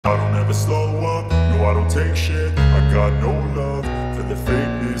never slow up, no I don't take shit. I got no love for the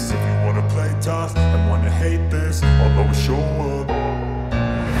fakeness. If you wanna play tough and wanna hate this, I'll always show up.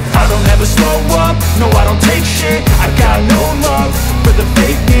 I don't ever slow up, no I don't take shit. I got no love for the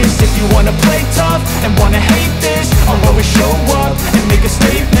fakeness. If you wanna play tough and wanna hate this, I'll always show up and make a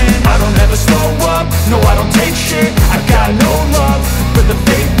statement. I don't ever slow up, no I don't take shit. I got no love for the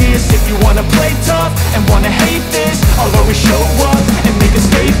fakeness. If you wanna play tough and wanna hate this, I'll always show up and make a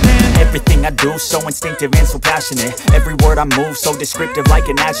statement. Everything I do so instinctive and so passionate. Every word I move so descriptive like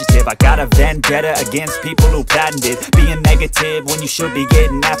an adjective. I got a vendetta against people who patented being negative when you should be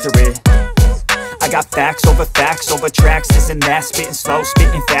getting after it. I got facts over tracks, this and that. Spitting slow,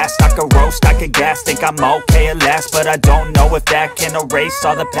 spitting fast. I could roast, I could gas. Think I'm okay at last, but I don't know if that can erase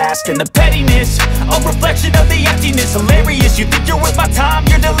all the past. And the pettiness, a reflection of the emptiness. Hilarious, you think you're worth my time,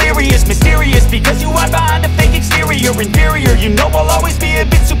 you're delirious. Mysterious, because you hide behind a fake exterior. Inferior, you know I'll always be a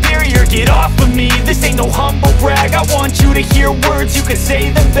bit superior. Get off of me, this ain't no humble brag. I want you to hear words, you can say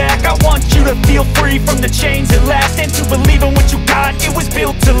them back. I want you to feel free from the chains that last, and to believe in what you got, it was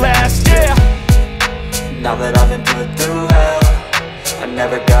built to last, yeah. Now that I've been put through hell, I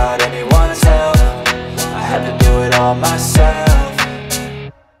never got anyone's help. I had to do it all myself.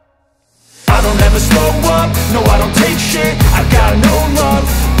 I don't ever slow up, no I don't take shit. I got no love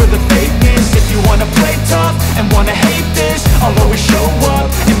for the fakeness. If you wanna play tough and wanna hate this, I'll always show up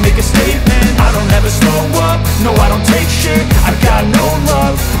and make a statement. I don't ever slow up, no I don't take shit. I got no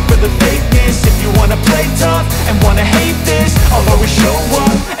love for the fakeness. If you wanna play tough and wanna hate this, I'll always show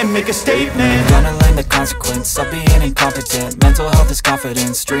up and make a statement. Gonna learn the consequence of being incompetent. Mental health is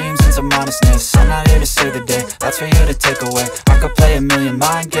confidence, dreams and some honestness. I'm not here to save the day, that's for you to take away. I could play a million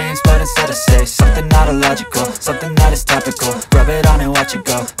mind games, but instead I say something not illogical, something that is topical. Rub it on and watch it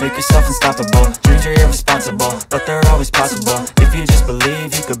go, make yourself unstoppable. Dreams are irresponsible, but they're always possible. If you just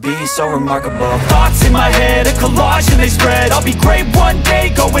believe, you could be so remarkable. Thoughts in my head, a collage and they spread. I'll be great one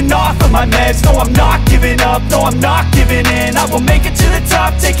day, going off of my meds. No, I'm not giving up, no, I'm not giving in. I will make it to the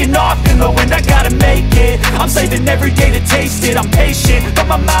top, taking off in the wind. I gotta make it, I'm saving every day to taste it. I'm patient, but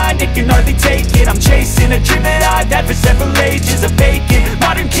my mind, it can hardly take it. I'm chasing a dream that I've had for several ages. A vacant,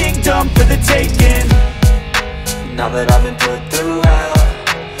 modern kingdom for the taking. Now that I've been put through hell,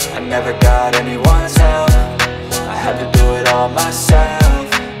 I never got anyone's help. I had to do it all myself.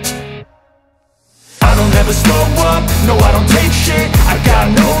 I don't ever slow up, no I don't take shit. I got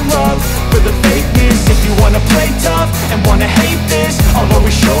no love for the fakeness. If you wanna play tough and wanna hate this, I'll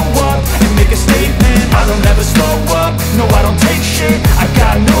always show up and make a statement. I don't ever slow up, no I don't take shit. I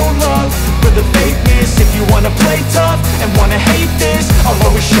got no love for the fakeness. If you wanna play tough and wanna hate this, I'll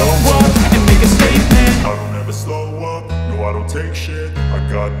always show up and make a statement. I don't ever slow up, no I don't take shit. I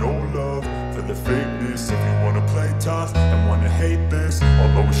got no love for the fakeness. If you wanna play tough and wanna hate this,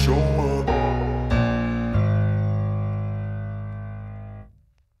 I'll always show up.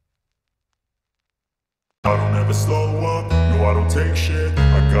 I don't ever slow up, no I don't take shit.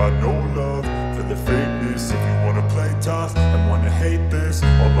 I got no love for the fakeness. If you wanna play tough and wanna hate this,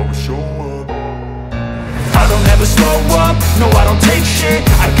 I'll always show up. I don't ever slow up, no I don't take shit.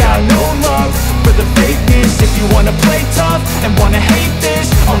 I got no love for the fakeness. If you wanna play tough and wanna hate this,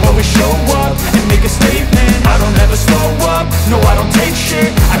 I'll always show up and make a statement. I don't ever slow up, no I don't take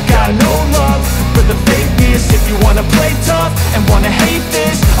shit. I got no love for the fakeness. If you wanna play tough and wanna hate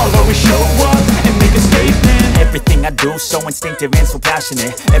this, I'll always show up and make a statement. Everything I do so instinctive and so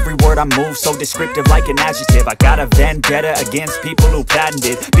passionate. Every word I move so descriptive like an adjective. I got a vendetta against people who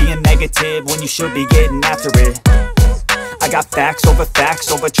patented being negative when you should be getting after it. I got facts over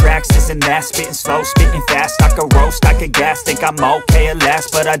tracks, this and that. Spitting slow, spitting fast. I could roast, I could gas. Think I'm okay at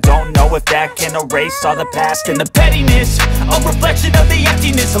last, but I don't know if that can erase all the past. And the pettiness, a reflection of the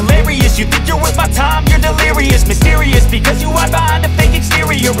emptiness. Hilarious, you think you're worth my time, you're delirious. Mysterious, because you hide behind a fake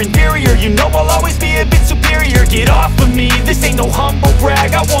exterior. Inferior, you know I'll always be a bit superior. Get off of me, this ain't no humble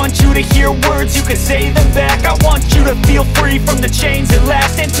brag. I want you to hear words, you can say them back. I want you to feel free from the chains that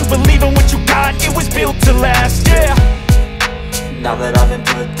last, and to believe in what you got, it was built to last, yeah. Now that I've been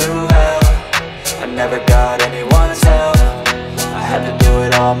put through hell, I never got anyone's help. I had to do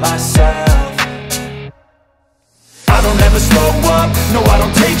it all myself. I don't ever slow up, no I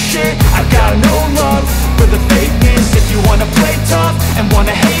don't take shit. I got no love for the fakeness. If you wanna play tough and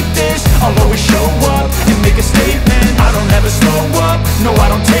wanna hate this, I'll always show up and make a statement. I don't ever slow up, no I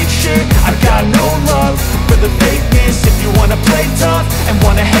don't take shit. I got no love for the fakeness. If you wanna play tough and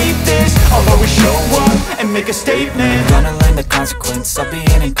wanna hate this, I'll always show up and make make a statement. Gonna learn the consequence of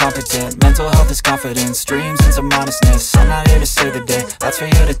being incompetent. Mental health is confidence, dreams and some honestness. I'm not here to save the day, that's for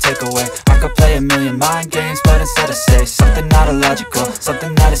you to take away. I could play a million mind games, but instead I say something not illogical,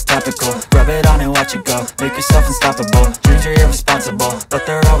 something that is topical. Rub it on and watch it go, make yourself unstoppable. Dreams are irresponsible, but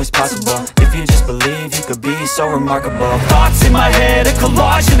they're always possible. If you just believe, you could be so remarkable. Thoughts in my head, a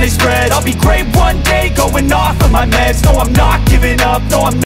collage and they spread. I'll be great one day, going off of my meds. No, I'm not giving up, no, I'm